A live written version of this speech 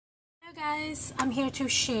Hello guys, I'm here to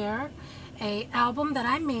share a album that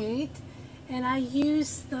I made, and I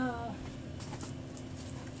used the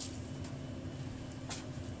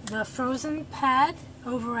Frozen pad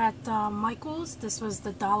over at Michael's. This was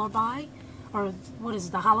the dollar buy, or what is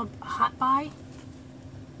it, the hot buy?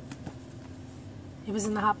 It was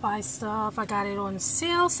in the hot buy stuff. I got it on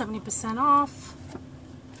sale, 70% off.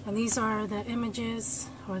 And these are the images,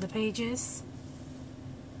 or the pages.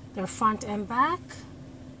 They're front and back.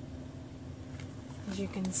 As you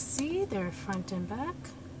can see, they're front and back.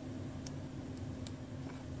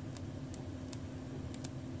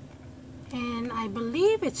 And I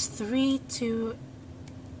believe it's 3 to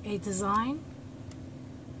a design.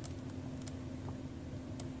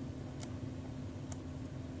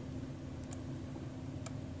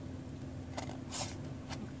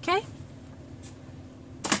 Okay.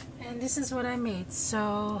 And this is what I made.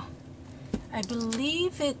 So I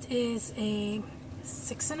believe it is a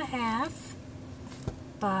 6.5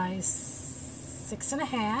 by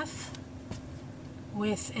 6.5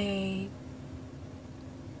 with a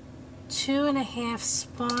 2.5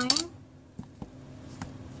 spine.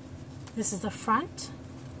 This is the front,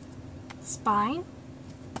 spine,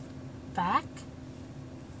 back.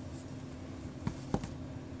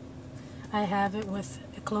 I have it with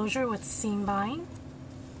a closure with seam bind.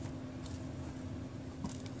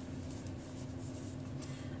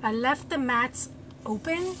 I left the mats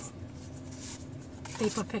open. They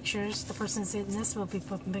put pictures. The person's in this will be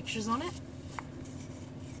putting pictures on it.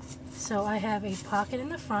 So I have a pocket in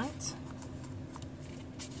the front.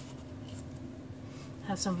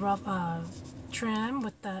 Have some rough trim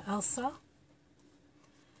with the Elsa.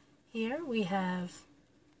 Here we have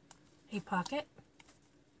a pocket,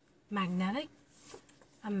 magnetic,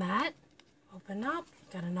 a mat. Open up.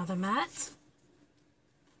 Got another mat.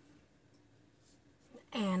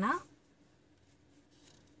 Anna.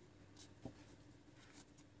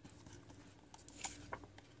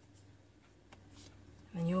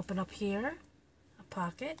 And you open up here, a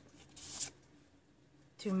pocket,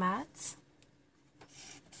 2 mats,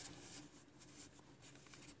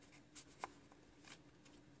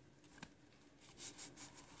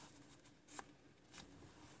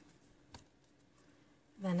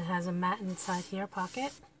 then it has a mat inside here,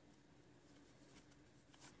 pocket.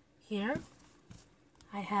 Here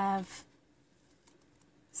I have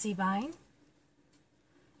C-bind,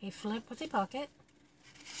 a flip with a pocket,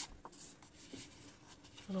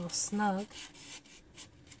 a little snug.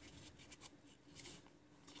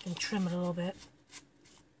 You can trim it a little bit.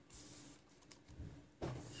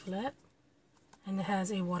 Flip, and it has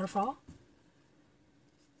a waterfall.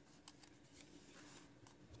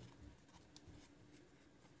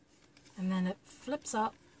 And then it flips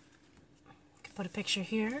up. You can put a picture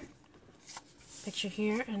here,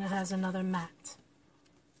 and it has another mat.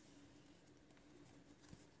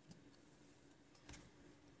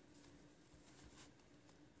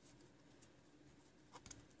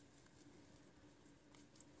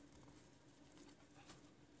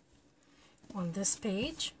 On this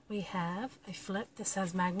page, we have a flip. This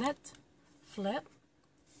has magnet, flip,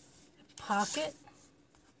 a pocket,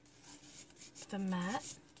 the mat.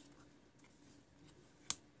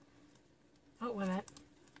 Oh, wait a minute.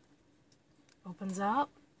 Opens up,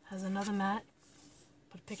 has another mat.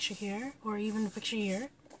 Put a picture here, or even a picture here.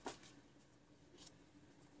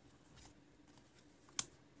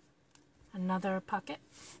 Another pocket.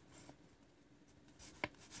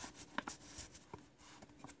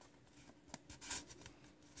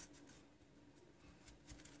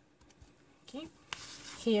 Okay.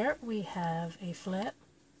 Here we have a flip,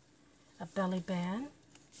 a belly band,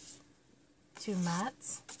 2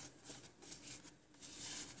 mats,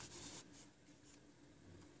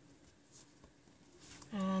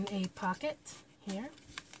 and a pocket here.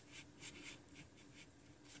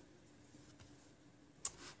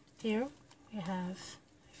 Here we have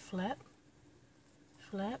a flip,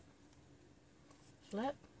 flip,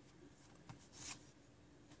 flip.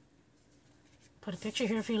 Put a picture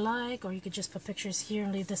here if you like, or you could just put pictures here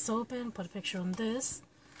and leave this open. Put a picture on this.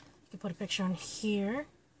 You can put a picture on here.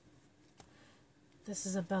 This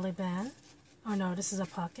is a belly band. Oh no, this is a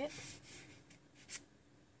pocket.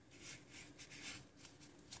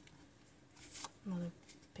 Another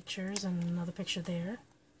pictures and another picture there.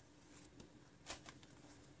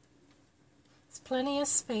 There's plenty of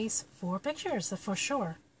space for pictures, for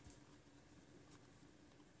sure.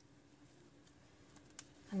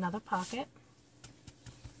 Another pocket.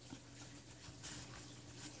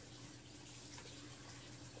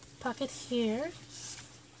 Pocket here.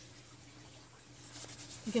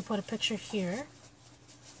 You can put a picture here.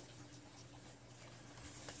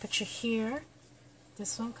 Picture here.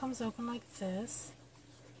 This one comes open like this.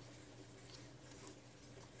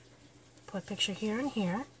 Put a picture here and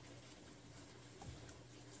here.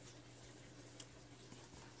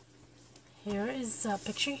 Here is a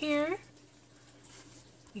picture here.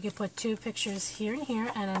 You can put two pictures here and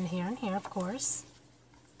here, and here, of course.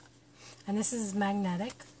 And this is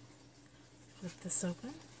magnetic. Flip this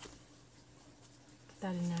open. Put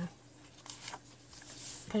that in there.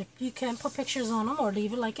 You can put pictures on them or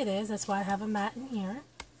leave it like it is. That's why I have a mat in here.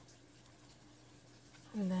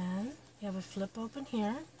 And then you have a flip open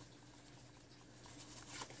here.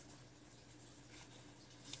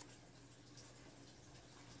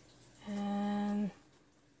 And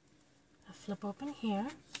a flip open here.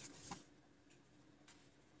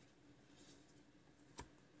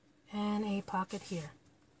 And a pocket here.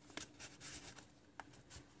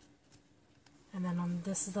 And then on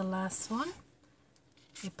this is the last one.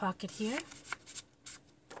 A pocket here,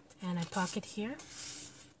 and a pocket here,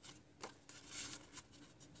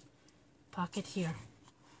 pocket here.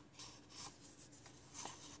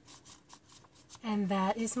 And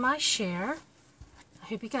that is my share. I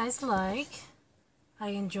hope you guys like. I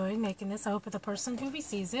enjoyed making this. I hope the person who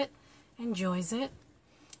receives it enjoys it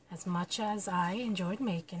as much as I enjoyed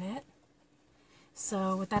making it.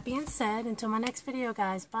 So with that being said, until my next video,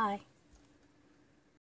 guys, bye.